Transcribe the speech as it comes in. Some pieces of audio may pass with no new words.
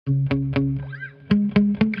Yeah.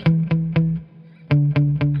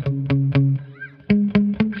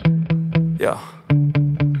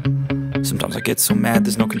 Sometimes I get so mad,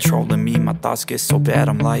 there's no controlling me. My thoughts get so bad,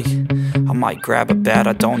 I'm like, I might grab a bat,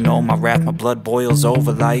 I don't know. My wrath, my blood boils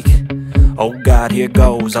over like, oh God, here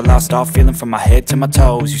goes. I lost all feeling from my head to my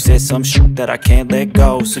toes. You said some shit that I can't let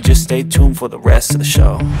go, so just stay tuned for the rest of the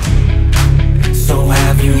show. So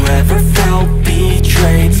have you ever felt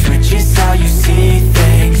betrayed? Switches how you see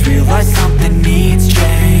things, realize something needs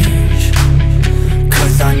change.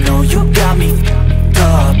 Cause I know you got me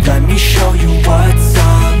up, let me show you what's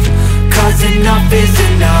up. Cause enough is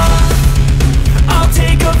enough. I'll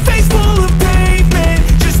take a face full of pavement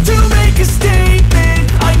just to make a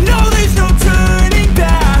statement. I know there's no turning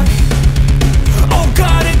back. Oh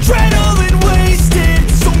God, adrenaline wasted,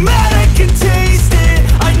 so mad I can taste it.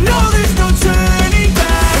 I know there's no turning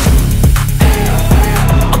back.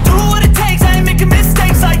 I'll do what it takes, I ain't making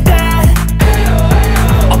mistakes like that.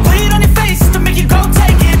 I'll bleed on your face to make you go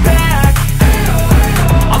take it back.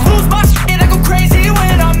 I'll lose my shit, I go crazy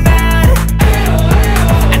when I'm mad.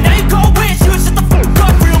 And now you go wish you would shut the fuck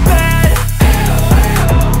up real bad.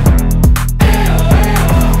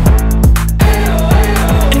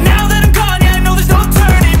 And now that I'm gone, yeah, I know there's no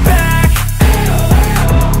turning back.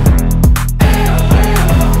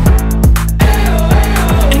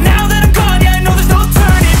 And now that I'm gone, yeah, I know there's no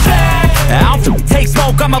turning back. I'll take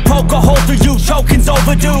smoke, I'ma poke a hole through you, choking's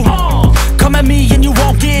overdue. Come at me and you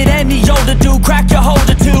won't get any older, dude. Crack your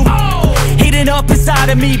holder too. Heating up inside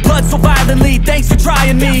of me, blood so violently. Thanks for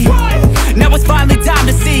trying me. Now it's finally time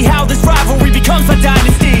to see how this rivalry becomes a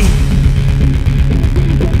dynasty.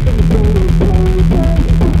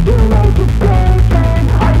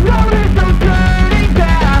 I know there's no turning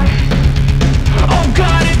back. Oh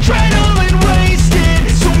God, adrenaline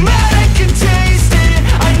wasted, so mad I can taste it.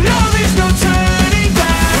 I know there's no turning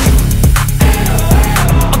back.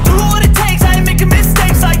 I'll do what it takes, I ain't making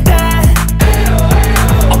mistakes like that.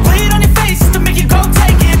 I'll bleed on your face to make you go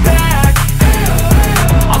take it back.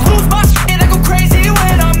 I'll lose my shit, I go crazy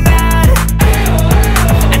when I'm mad.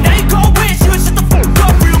 And now you go wish you would shut the fuck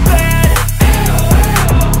up real bad.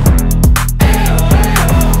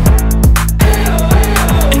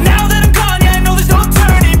 And now that I'm gone, yeah, I know there's no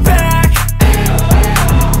turning back.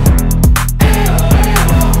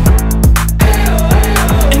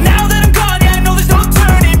 And now that I'm gone, yeah, I know there's no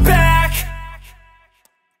turning back.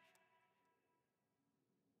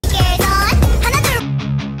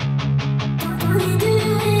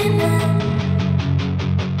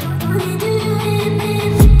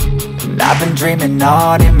 I've been dreaming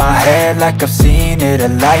on in my head like I've seen it. A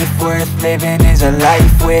life worth living is a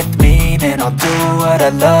life with meaning. I'll do what I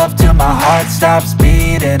love till my heart stops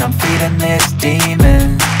beating. I'm feeding this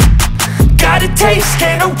demon. Got a taste,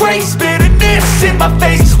 can't erase bitterness in my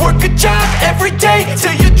face. Work a job every day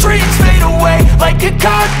till your dreams fade away. Like a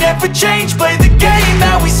card, never change, play the game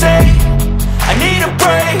that we say. I need a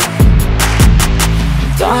break.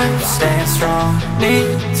 I'm staying strong, need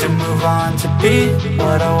to move on to be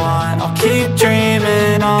what I want. I'll keep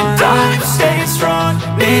dreaming on. I'm staying strong,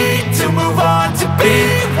 need to move on to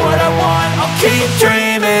be what I want. I'll keep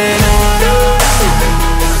dreaming on.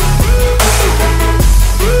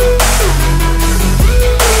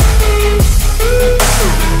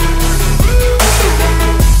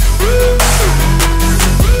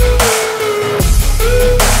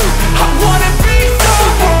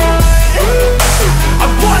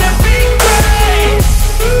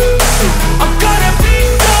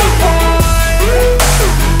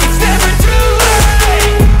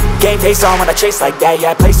 Face on when I chase like that. Yeah,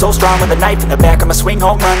 I play so strong with a knife in the back. I'ma swing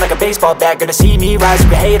home run like a baseball bat. Gonna see me rise, you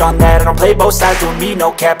can hate on that. I don't play both sides, doing me no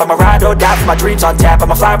cap. I'ma ride or die for my dreams on tap.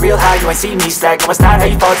 I'ma fly real high, you ain't see me slack. No, it's not how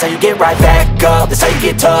you fall, it's how you get right back up. That's how you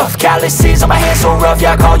get tough. Calluses on my hands so rough,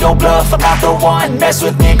 yeah, I call your bluff. I'm not the one, mess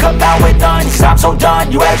with me and come out with none. Cause I'm so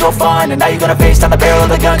done, you had your fun. And now you're gonna face down the barrel of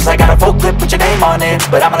the gun. Cause I got a full clip with your name on it.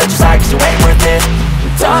 But I'ma let you slide cause you ain't worth it.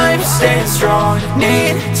 I'm staying strong,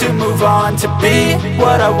 need to move on to be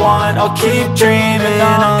what I want. I'll keep dreaming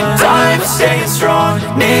on. I'm staying strong,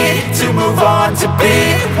 need to move on to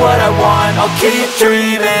be what I want. I'll keep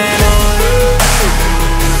dreaming on.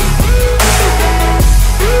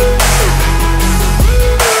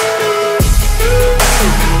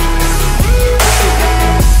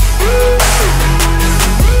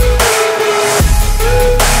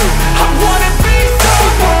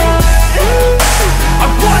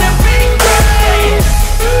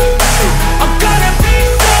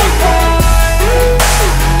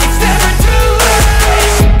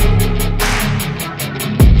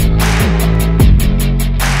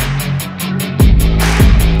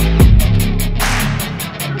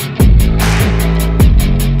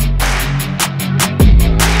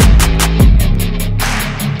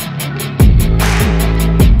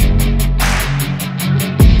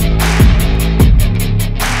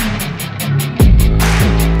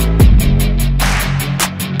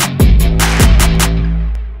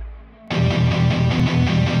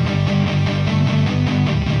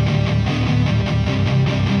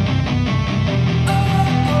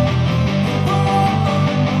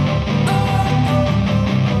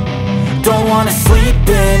 don't wanna sleep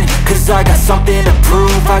in, cause I got something to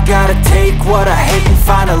prove. I gotta take what I hate and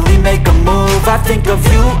finally make a move. I think of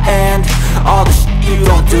you and all the shit you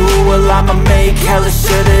don't do. Well, I'ma make hella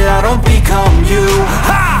sure that I don't become you.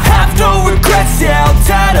 I have no regrets, yeah, I'll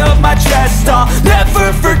tie up my chest. I'll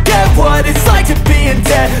never forget what it's like to be in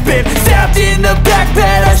debt. Been stabbed in the back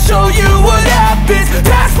bed, I'll show you what happens.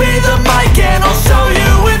 Pass me the mic and I'll show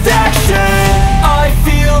you with action. I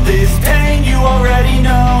feel this pain, you already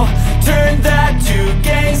know. Turn that to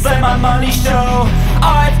gains, let my money show.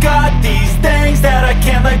 I've got these things that I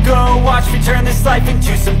can't let go. Watch me turn this life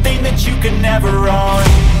into something that you can never own.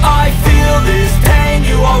 I feel this pain,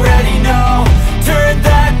 you already know. Turn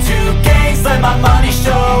that to gains, let my money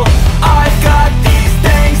show. I've got these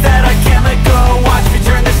things that I can't let go. Watch me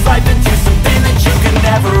turn this life into something that you can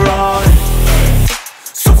never own.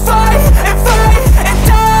 So fight and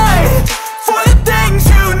die for the things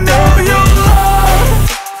you know you love.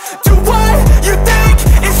 Do what you think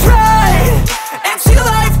is right and see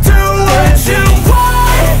life do what you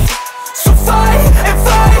want. So fight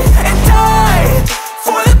and die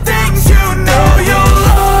for the things you know you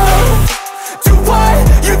love. Do what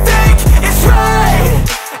you think is right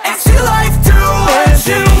and see life do what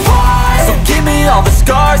you want. So give me all the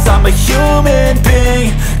scars, I'm a human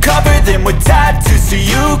being. Cover them with tattoos so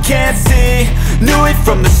you can't see. Knew it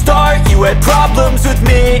from the start, you had problems with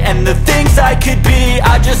me and the things I could be,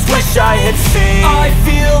 I just wish I had seen. I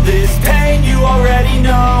feel this pain, you already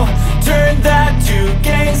know. Turn that to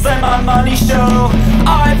gains, let my money show.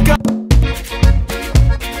 I've got